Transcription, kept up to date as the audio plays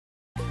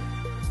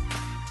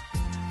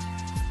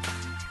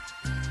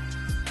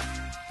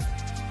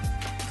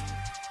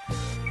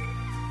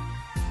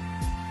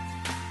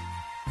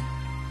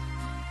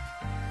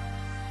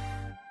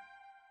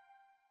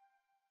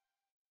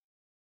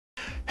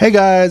Hey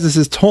guys, this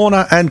is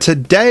Tauna, and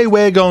today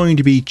we're going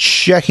to be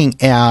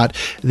checking out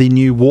the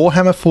new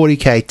Warhammer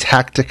 40k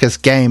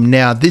Tacticus game.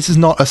 Now, this is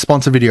not a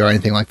sponsored video or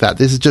anything like that.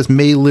 This is just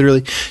me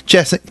literally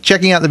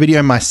checking out the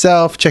video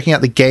myself, checking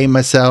out the game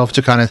myself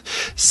to kind of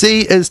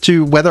see as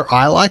to whether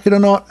I like it or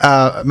not.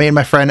 Me and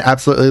my friend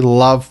absolutely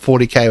love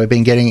 40k. We've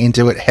been getting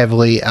into it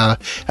heavily.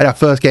 At our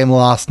first game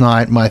last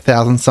night, my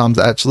 1000 subs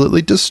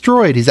absolutely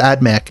destroyed his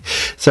ad mech.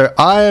 So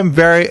I am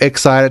very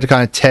excited to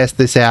kind of test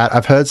this out.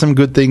 I've heard some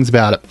good things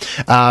about it.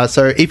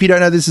 So if you don't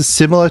know, this is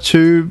similar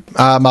to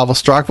Marvel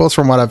Strike Force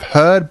from what I've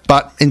heard,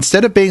 but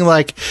instead of being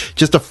like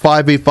just a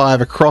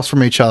 5v5 across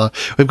from each other,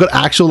 we've got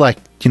actual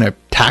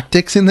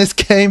tactics in this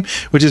game,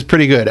 which is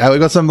pretty good. We've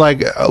got some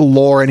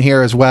lore in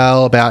here as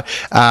well about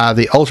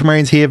the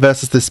Ultramarines here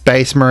versus the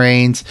Space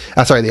Marines.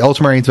 Sorry, the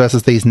Ultramarines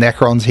versus these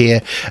Necrons here.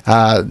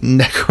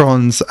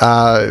 Necrons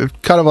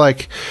kind of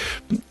like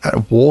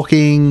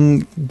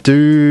walking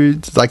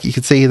dudes, like you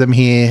can see them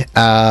here.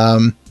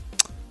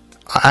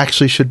 I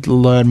actually should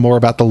learn more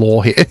about the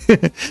lore here.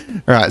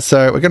 All right,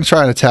 so we're going to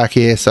try an attack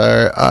here.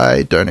 So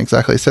I don't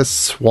exactly, it says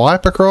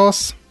swipe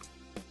across.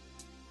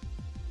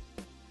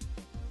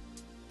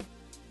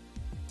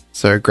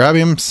 So grab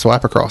him,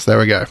 swipe across. There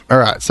we go. All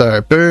right,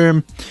 so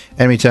boom,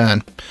 enemy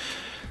turn.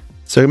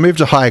 So we move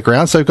to high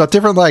ground. So we've got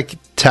different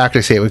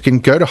tactics here. We can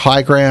go to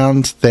high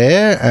ground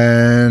there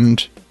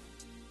and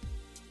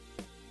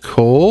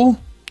cool.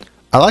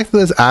 I like that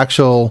there's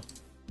actual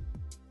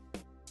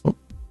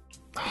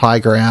high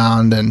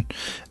ground and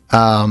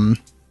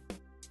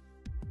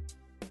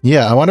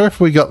yeah, I wonder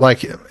if we got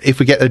if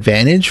we get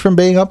advantage from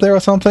being up there or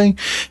something.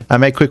 I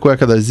make quick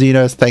work of those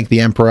Xenos. Thank the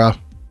Emperor.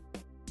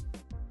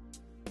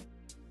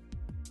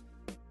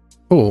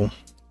 Cool.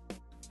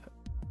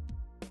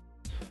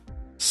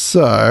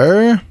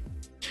 So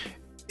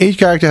each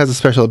character has a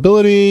special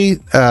ability.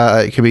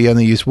 It can be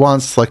only used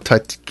once, like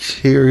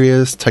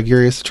Tigurius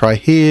to try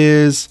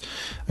his.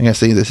 I'm gonna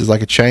see this is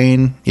like a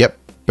chain. Yep,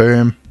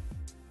 boom.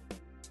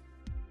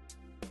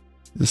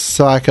 The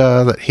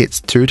Psyker that hits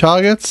 2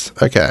 targets.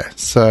 Okay,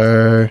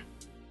 so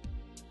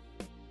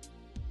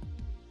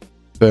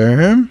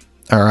boom.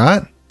 All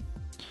right.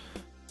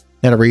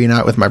 Now to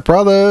reunite with my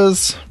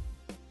brothers.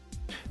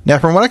 Now,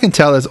 from what I can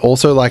tell, there's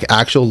also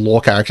actual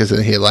lore characters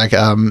in here,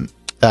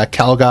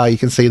 Calgar. You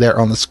can see there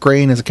on the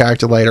screen as a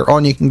character later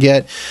on you can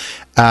get.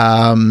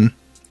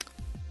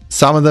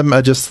 Some of them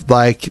are just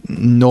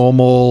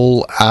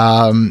normal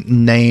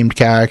named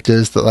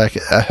characters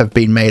that have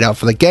been made up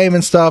for the game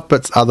and stuff,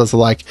 but others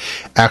are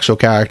actual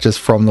characters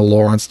from the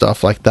lore and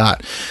stuff like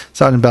that.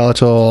 Sergeant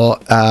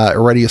Bellator,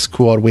 Iridia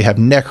Squad, we have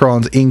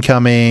Necrons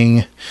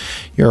incoming.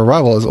 Your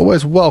arrival is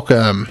always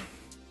welcome.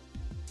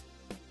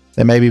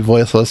 They may be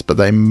voiceless, but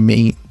they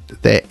meet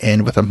their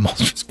end with a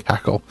monstrous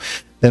cackle.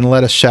 Then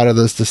let us shatter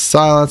those to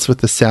silence with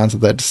the sounds of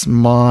their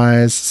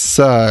demise.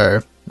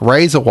 So,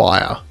 Razor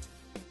Wire.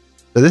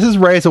 So this is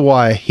Razor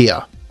Wire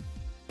here.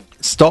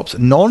 Stops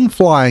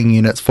non-flying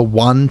units for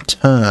 1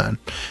 turn.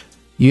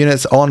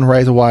 Units on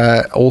Razor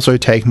Wire also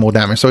take more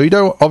damage. So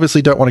you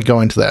obviously don't want to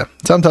go into there.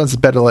 Sometimes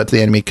it's better to let the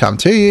enemy come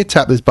to you.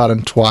 Tap this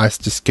button twice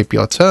to skip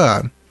your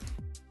turn.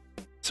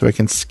 So we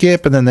can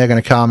skip and then they're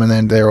going to come and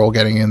then they're all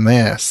getting in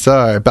there.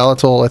 So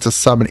Bellator lets us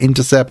summon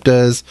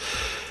interceptors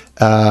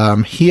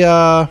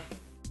here.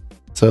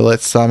 So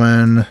let's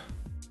summon...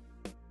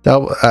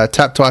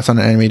 tap twice on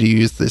an enemy to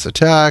use this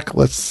attack.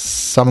 Let's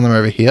summon them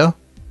over here.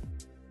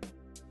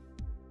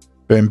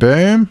 Boom,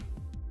 boom.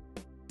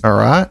 All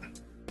right.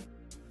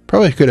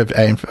 Probably could have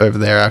aimed over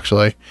there,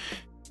 actually.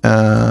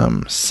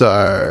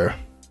 So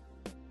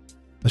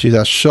let's use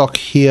our shock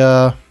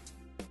here.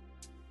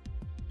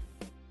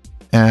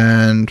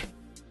 And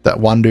that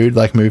one dude,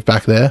 moved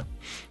back there.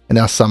 And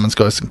now summons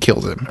goes and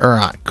kills him. All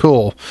right,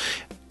 cool.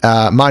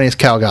 Manius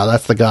Calgar,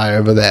 that's the guy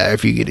over there,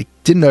 if you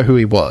didn't know who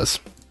he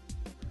was.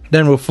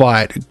 Then we'll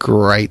fight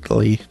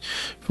greatly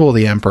for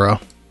the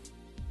Emperor.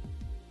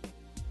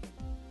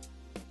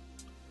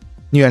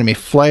 New enemy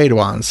flayed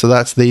ones. So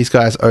that's these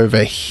guys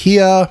over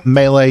here.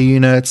 Melee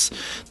units.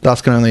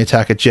 Thus can only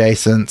attack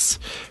adjacents.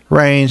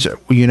 Range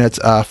units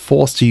are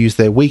forced to use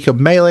their weaker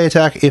melee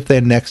attack if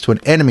they're next to an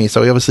enemy.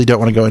 So we obviously don't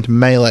want to go into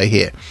melee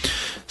here.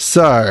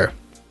 So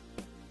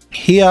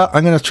here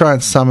I'm going to try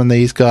and summon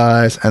these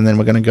guys. And then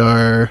we're going to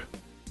go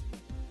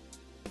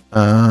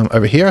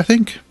over here, I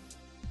think.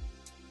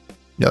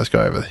 Yeah, let's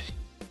go over there.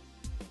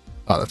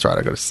 Oh, that's right.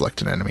 I got to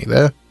select an enemy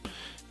there.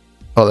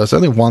 Oh, there's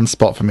only one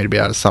spot for me to be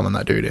able to summon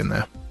that dude in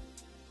there.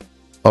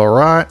 All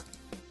right.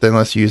 Then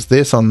let's use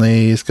this on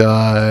these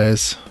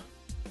guys.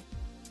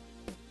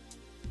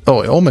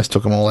 Oh, it almost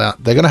took them all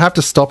out. They're going to have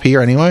to stop here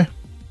anyway.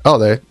 Oh,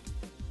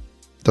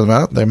 doesn't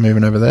matter. They're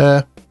moving over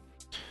there.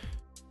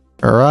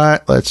 All right.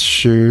 Let's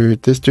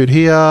shoot this dude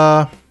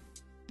here.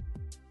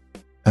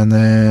 And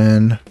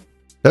then...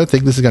 I don't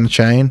think this is going to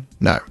chain.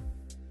 No.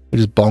 We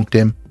just bonked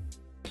him.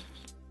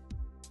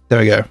 There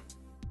we go.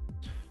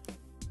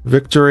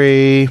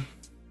 Victory.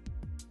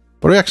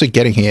 What are we actually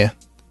getting here?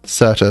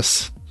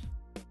 Certus.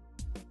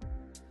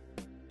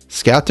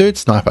 Scout dude?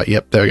 Sniper.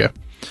 Yep, there we go.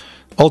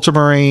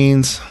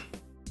 Ultramarines.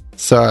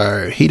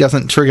 So he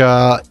doesn't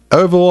trigger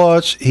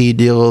Overwatch. He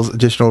deals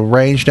additional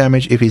range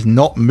damage if he's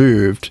not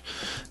moved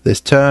this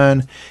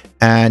turn.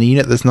 And a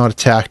unit that's not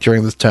attacked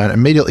during this turn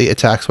immediately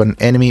attacks when an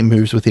enemy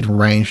moves within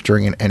range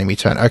during an enemy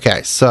turn.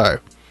 Okay, so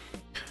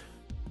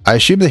I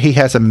assume that he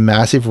has a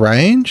massive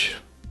range.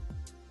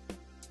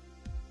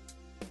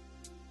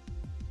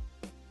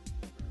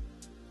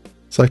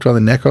 Select one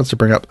of the Necrons to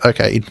bring up,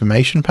 okay,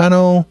 information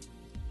panel.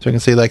 So we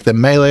can see like the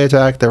melee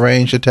attack, the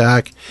ranged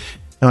attack,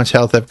 how much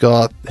health they've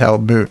got, how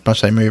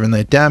much they move and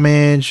their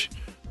damage.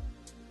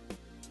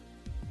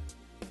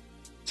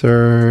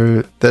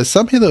 So there's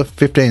some here that are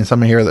 15,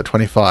 some here that are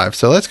 25.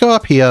 So let's go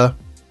up here.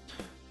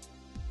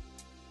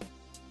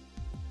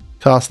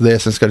 Cast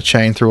this, it's got a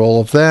chain through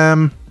all of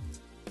them.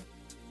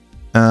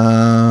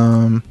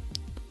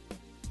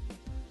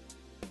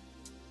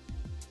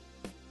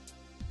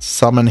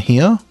 Summon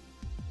here.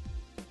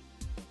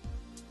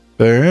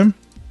 Boom.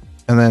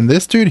 And then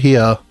this dude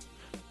here,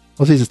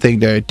 what's his thing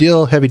do?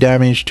 Deal heavy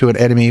damage to an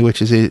enemy,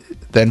 which is it,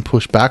 then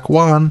push back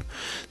one.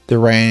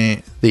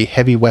 The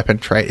heavy weapon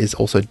trait is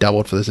also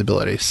doubled for this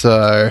ability.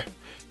 So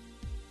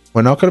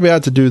we're not going to be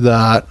able to do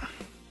that.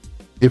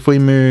 If we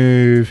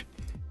move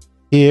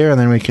here and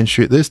then we can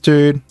shoot this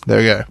dude. There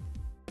we go.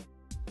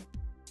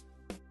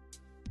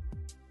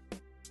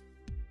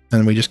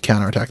 And we just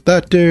counterattack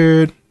that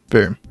dude.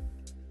 Boom.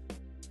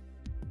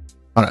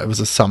 Oh no, it was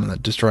a summon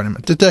that destroyed him.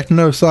 Detect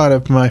no sign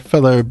of my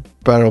fellow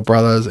battle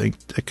brothers.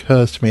 It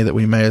occurs to me that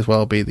we may as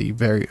well be the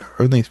very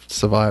only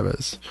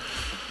survivors.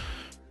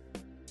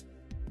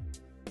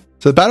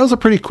 So the battles are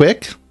pretty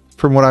quick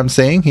from what I'm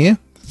seeing here.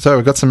 So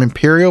we've got some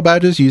Imperial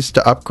badges used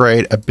to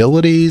upgrade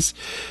abilities.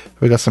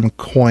 We've got some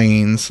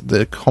coins,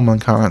 the common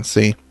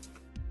currency.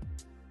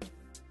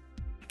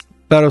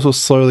 Battles will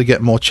slowly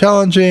get more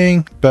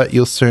challenging, but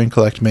you'll soon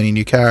collect many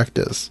new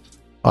characters.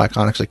 Oh, I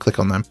can't actually click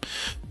on them.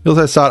 You'll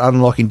also start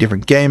unlocking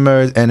different game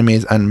modes,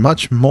 enemies, and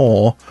much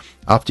more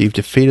after you've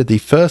defeated the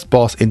first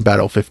boss in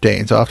Battle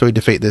 15. So after we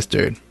defeat this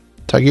dude.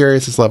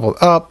 Tigurius is leveled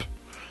up.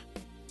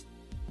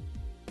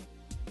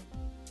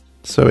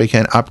 So we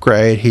can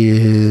upgrade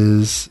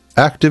his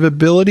active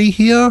ability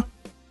here.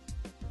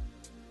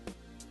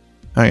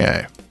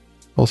 Okay.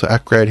 Also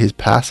upgrade his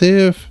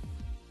passive.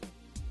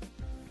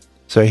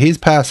 So his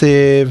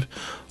passive...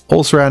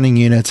 All surrounding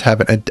units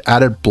have an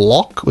added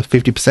block with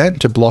 50%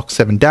 to block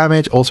 7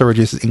 damage. Also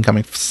reduces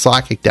incoming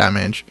psychic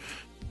damage.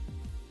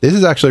 This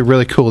is actually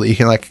really cool that you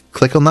can like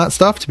click on that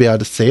stuff to be able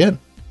to see it.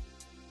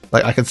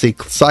 Like I can see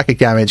psychic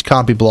damage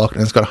can't be blocked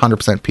and it's got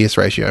 100% pierce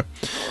ratio.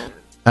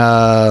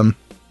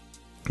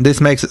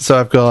 This makes it so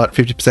I've got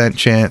 50%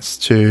 chance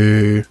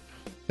to...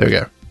 There we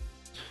go.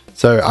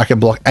 So I can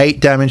block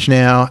 8 damage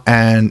now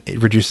and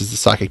it reduces the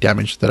psychic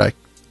damage that I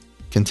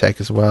can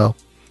take as well.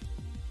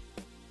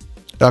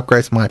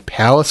 Upgrades my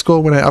power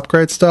score when I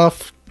upgrade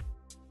stuff.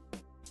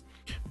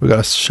 We've got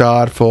a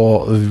shard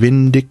for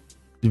Vindicta,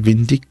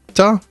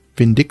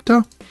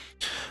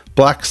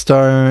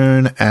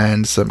 Blackstone,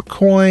 and some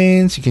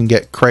coins. You can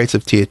get crates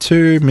of tier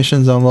 2,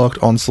 missions unlocked,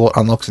 Onslaught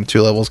unlocks in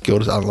 2 levels,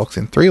 Guilders unlocks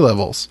in 3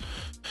 levels.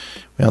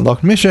 We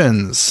unlock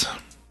missions.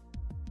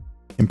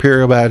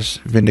 Imperial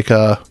badge,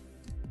 Vindicta,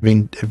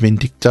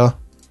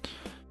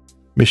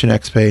 mission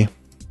XP,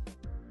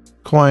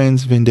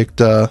 coins,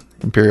 Vindicta,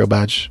 Imperial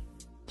badge.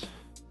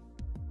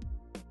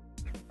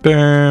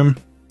 Boom.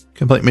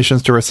 Complete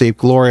missions to receive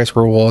glorious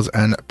rewards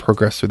and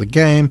progress through the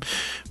game.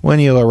 When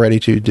you are ready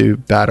to do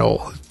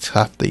battle,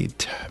 tap the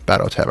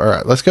battle tab. All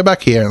right, let's go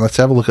back here and let's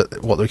have a look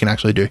at what we can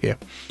actually do here.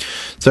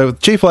 So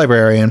Chief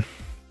Librarian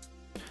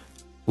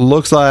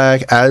looks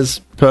like, as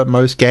per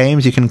most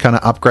games, you can kind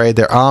of upgrade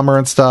their armor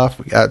and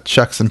stuff.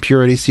 Chuck some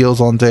purity seals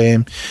on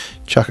him,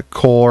 chuck a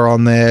core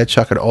on there,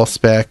 chuck an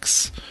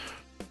auspex,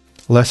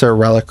 lesser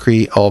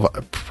reliquary of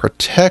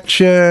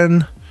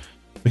protection.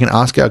 We can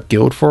ask our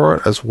guild for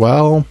it as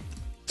well.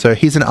 So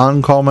he's an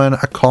uncommon,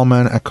 a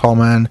common, a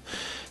common.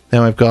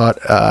 Then we've got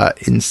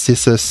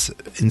Incisus,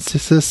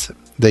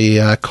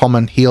 the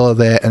common healer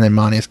there, and then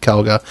Manius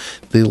Kalga,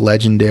 the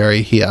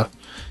legendary here.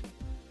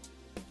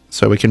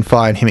 So we can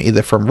find him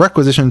either from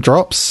requisition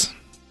drops.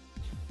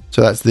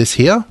 So that's this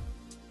here,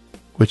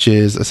 which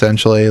is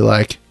essentially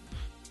like,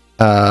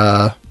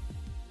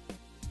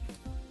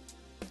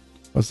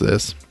 what's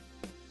this?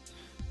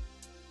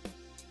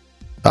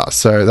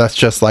 So that's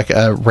just like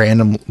a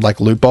random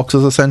like loot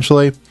boxes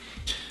essentially.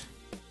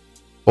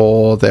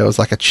 Or there was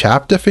like a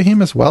chapter for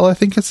him as well, I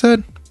think it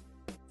said.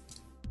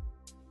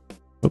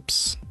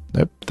 Oops.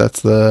 Nope, that's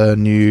the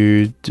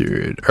new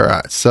dude.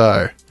 Alright,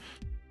 so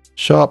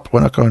shop. We're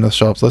not going to the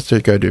shops. Let's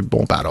go do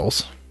more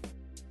battles.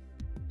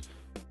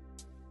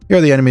 Here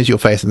are the enemies you'll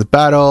face in the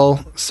battle.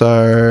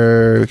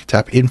 So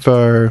tap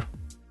info.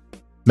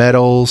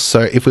 Medals.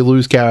 So if we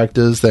lose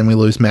characters, then we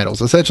lose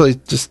medals. Essentially,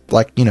 just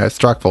like, you know,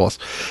 Strike Force.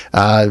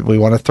 We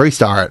want to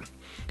 3-star it.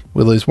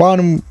 We lose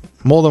one,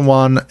 more than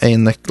one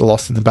in the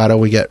loss in the battle.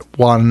 We get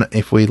 1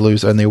 if we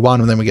lose only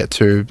 1, and then we get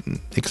 2,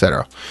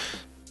 etc.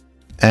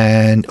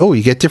 And oh,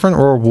 you get different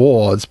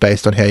rewards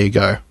based on how you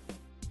go.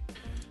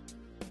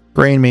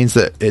 Green means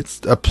that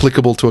it's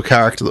applicable to a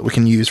character that we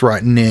can use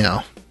right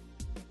now.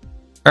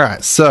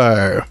 Alright,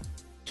 so...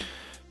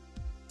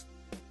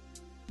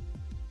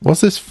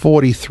 what's this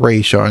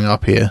 43 showing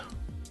up here?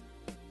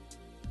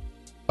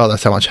 Oh,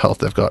 that's how much health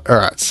they've got.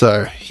 Alright,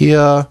 so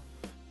here...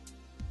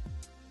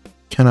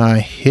 can I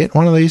hit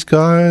one of these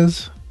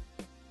guys?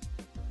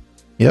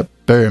 Yep,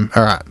 boom.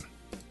 Alright.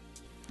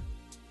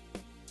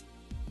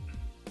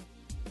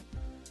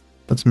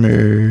 Let's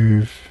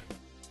move...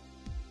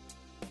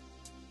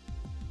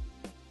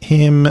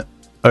 him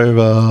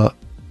over...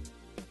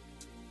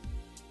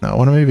 no, I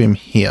want to move him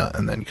here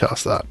and then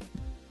cast that.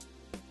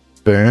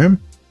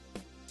 Boom.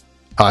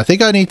 Oh, I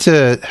think I need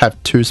to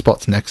have 2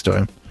 spots next to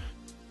him.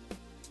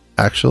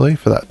 Actually,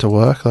 for that to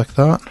work like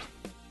that.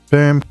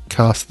 Boom.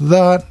 Cast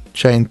that.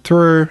 Chain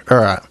through.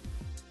 Alright.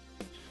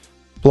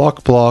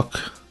 Block, block.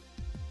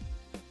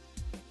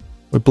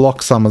 We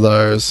block some of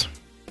those.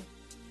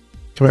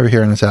 Come over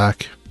here and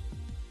attack.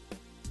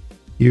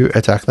 You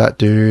attack that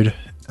dude.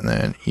 And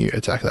then you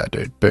attack that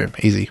dude. Boom.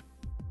 Easy.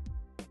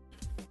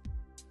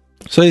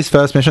 So these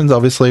first missions,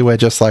 obviously, we're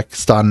just like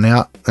starting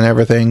out and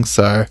everything.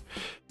 So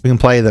we can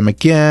play them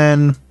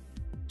again.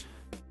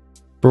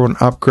 For an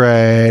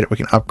upgrade, we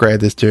can upgrade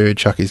this dude,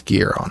 chuck his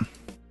gear on.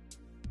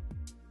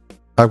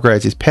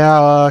 Upgrades his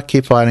power,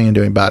 keep fighting and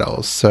doing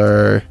battles.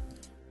 So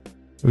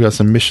we've got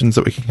some missions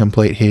that we can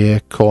complete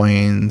here.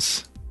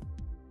 Coins.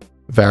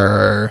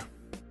 Varro.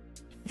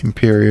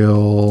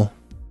 Imperial.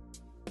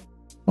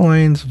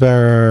 Coins,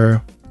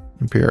 Varro.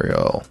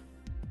 Imperial.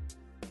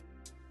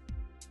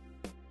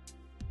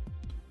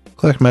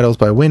 Collect medals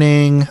by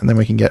winning, and then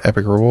we can get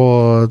epic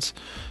rewards.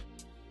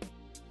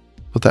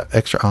 Put that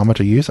extra armor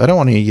to use. I don't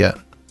want to yet.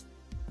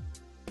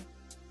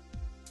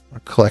 I'll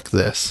collect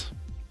this.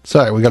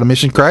 So, we got a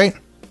mission crate.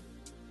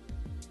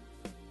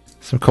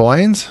 Some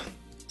coins.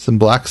 Some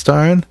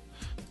blackstone.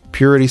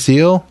 Purity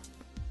seal.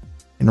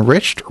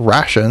 Enriched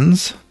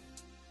rations.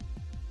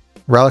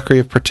 Reliquary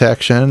of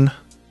protection.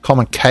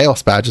 Common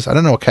chaos badges. I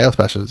don't know what chaos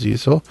badges are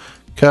used for.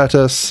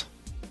 Curtis.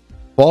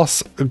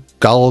 Boss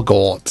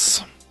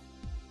Gulgorts.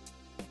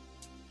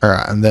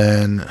 Alright, and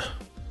then...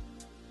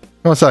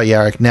 what's that,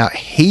 Yarrick? Now,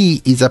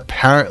 he is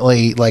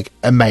apparently, like,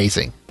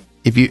 amazing.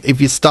 If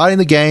you're starting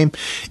the game,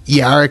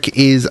 Yarrick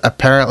is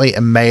apparently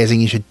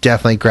amazing. You should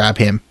definitely grab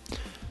him.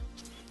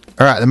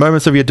 Alright, the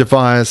moments of your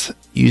demise,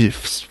 you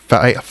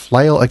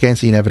flail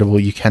against the inevitable.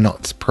 You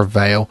cannot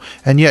prevail.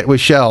 And yet we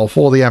shall,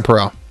 for the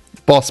Emperor.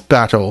 Boss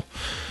battle.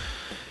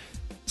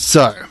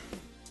 So,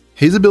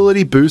 his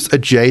ability boosts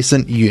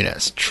adjacent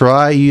units.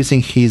 Try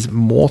using his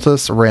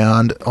Mortis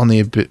round on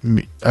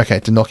the... okay,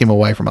 to knock him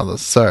away from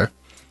others. So...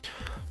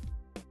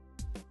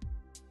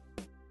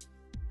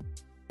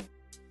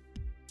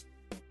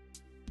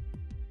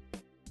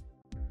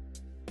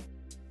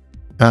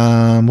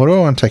 what do I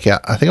want to take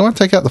out? I think I want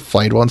to take out the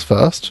flayed ones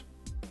first.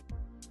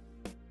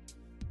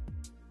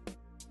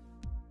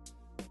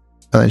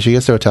 And then she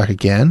gets to attack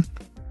again.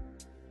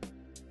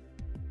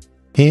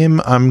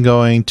 Him, I'm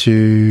going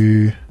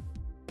to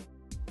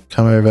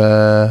come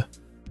over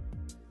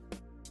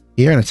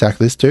here and attack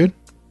this dude.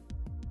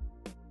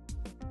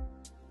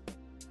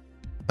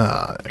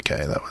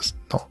 Okay, that was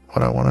not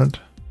what I wanted.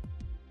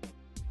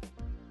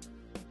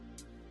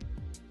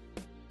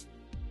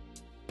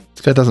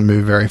 This guy doesn't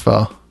move very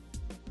far.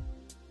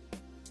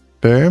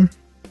 Boom.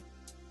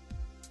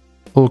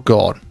 Oh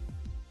god.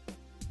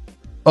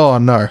 Oh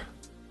no.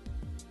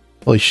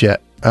 Holy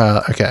shit.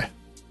 Okay.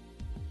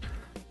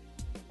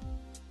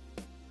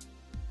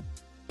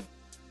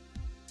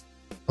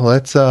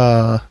 Let's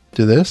do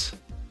this.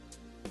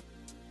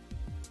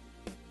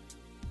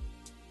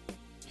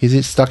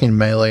 He's stuck in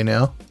melee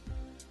now.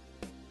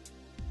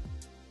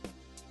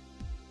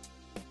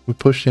 We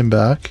pushed him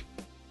back.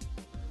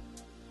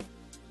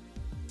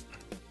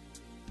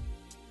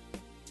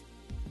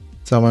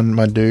 Summon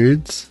my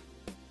dudes.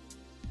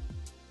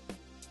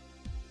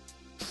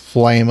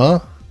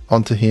 Flamer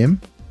onto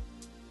him.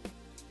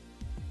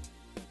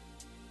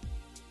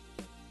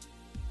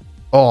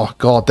 Oh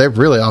god, they're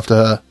really after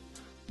her.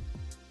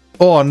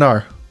 Oh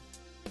no.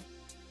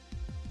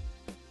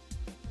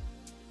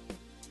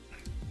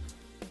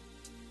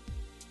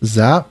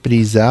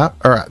 Zappity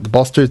zap. Alright, the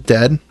boss dude's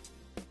dead.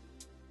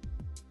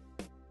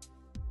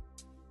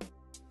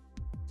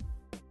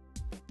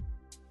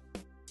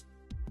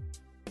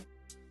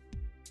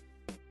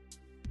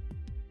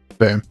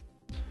 Boom.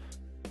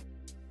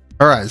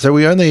 Alright, so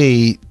we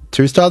only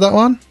 2-star that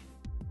one?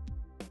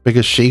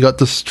 Because she got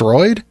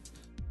destroyed?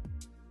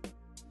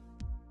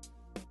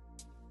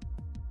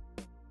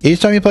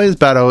 Each time you play this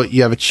battle,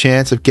 you have a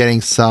chance of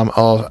getting some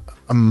of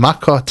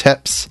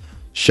Makotep's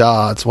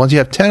shards. Once you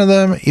have 10 of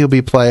them, he'll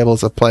be playable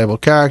as a playable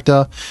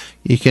character.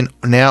 You can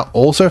now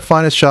also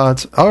find his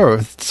shards. Oh,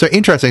 so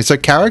interesting. So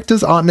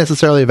characters aren't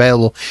necessarily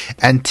available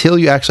until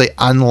you actually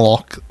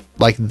unlock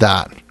like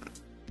that.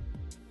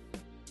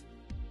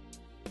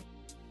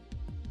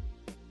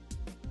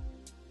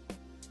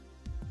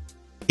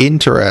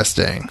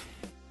 Interesting.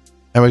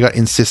 And we got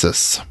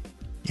Incisus.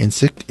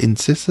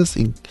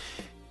 Incisus?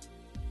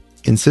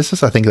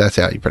 Incissus, I think that's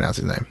how you pronounce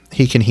his name.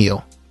 He can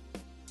heal,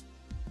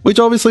 which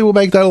obviously will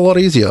make that a lot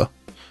easier.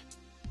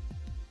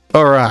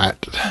 Alright,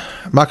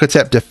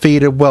 Makotep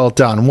defeated, well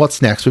done.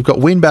 What's next? We've got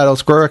win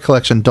battles, grow a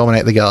collection,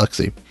 dominate the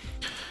galaxy.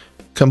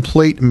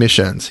 Complete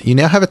missions. You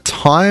now have a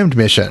timed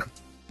mission.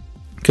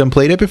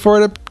 Complete it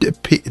before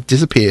it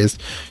disappears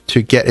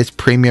to get its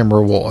premium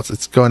rewards.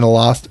 It's going to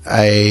last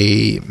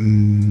a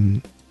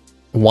 1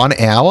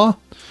 hour.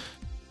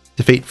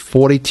 Defeat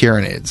 40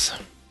 Tyranids.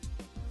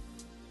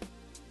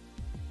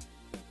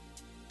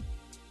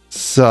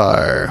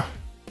 So,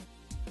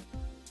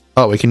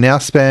 we can now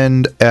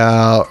spend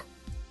our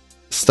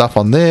stuff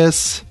on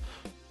this.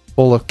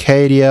 All of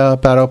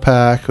Cadia battle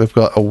pack. We've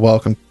got a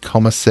welcome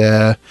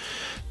commissaire.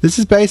 This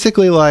is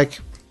basically like,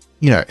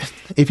 you know,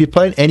 if you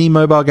played any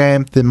mobile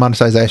game, the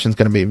monetization is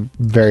going to be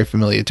very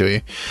familiar to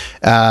you.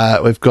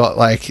 We've got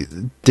like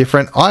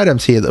different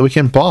items here that we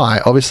can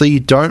buy. Obviously,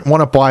 you don't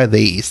want to buy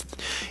these.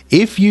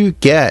 If you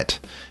get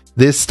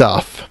this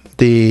stuff,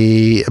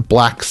 the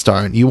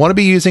Blackstone, you want to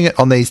be using it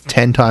on these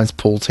 10 times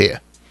pulls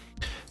here.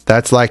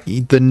 That's like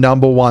the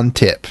number one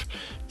tip.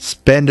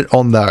 Spend it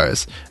on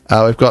those.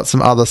 We've got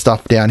some other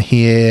stuff down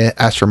here.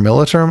 Astra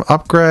Militarum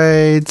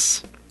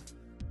upgrades.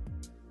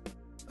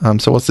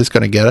 So what's this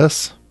going to get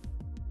us?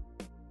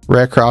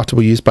 Rare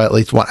craftable used by at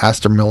least one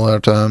Astra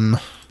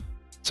Militarum.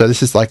 So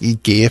this is like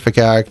gear for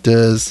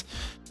characters.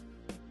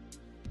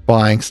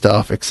 Buying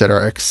stuff,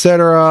 etc,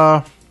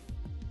 etc.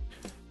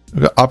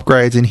 We've got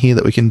upgrades in here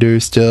that we can do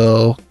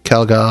still.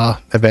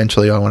 Kelgar,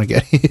 eventually I want to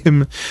get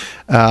him.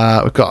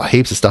 We've got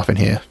heaps of stuff in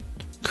here.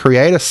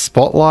 Creator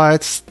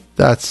spotlights.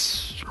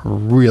 That's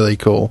really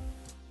cool.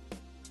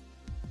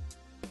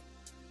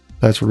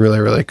 That's really,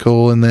 really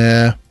cool in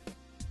there.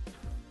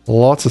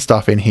 Lots of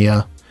stuff in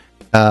here.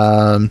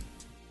 Welcome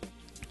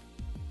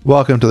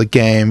to the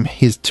game.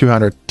 Here's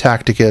 200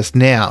 Tacticus.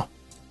 Now,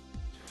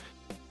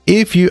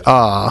 if you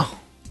are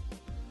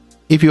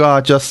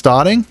just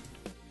starting,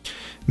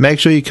 make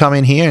sure you come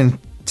in here and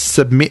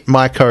submit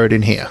my code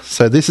in here.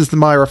 So this is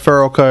my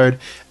referral code,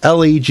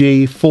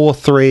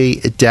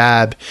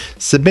 LEG43DAB.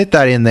 Submit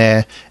that in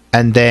there,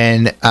 and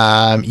then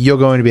you're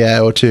going to be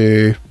able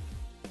to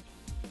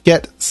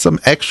get some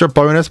extra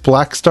bonus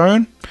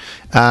Blackstone.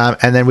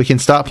 And then we can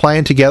start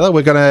playing together.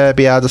 We're going to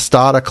be able to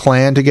start a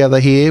clan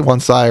together here.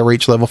 Once I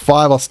reach level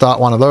 5, I'll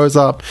start one of those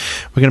up.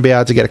 We're going to be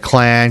able to get a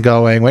clan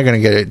going. We're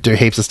going to do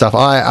heaps of stuff.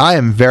 I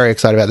am very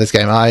excited about this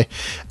game. I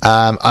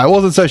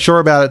wasn't so sure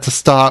about it to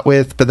start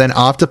with, but then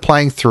after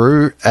playing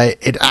through,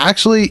 it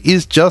actually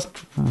is just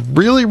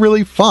really,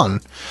 really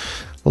fun.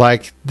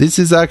 Like, this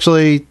is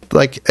actually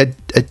like a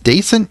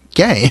decent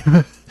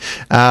game.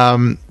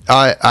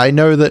 I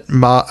know that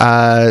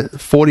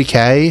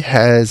 40k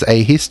has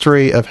a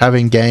history of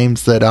having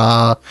games that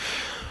are,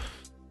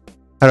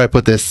 how do I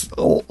put this,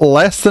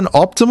 less than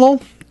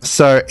optimal.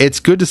 So it's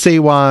good to see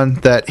one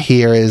that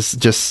here is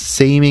just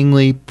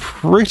seemingly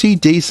pretty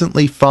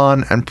decently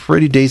fun and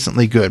pretty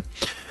decently good.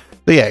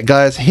 But yeah,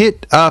 guys,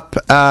 hit up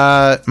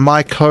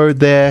my code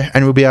there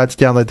and we'll be able to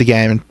download the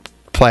game and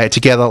play it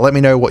together. Let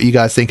me know what you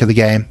guys think of the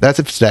game. That's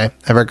it for today.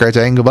 Have a great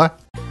day and goodbye.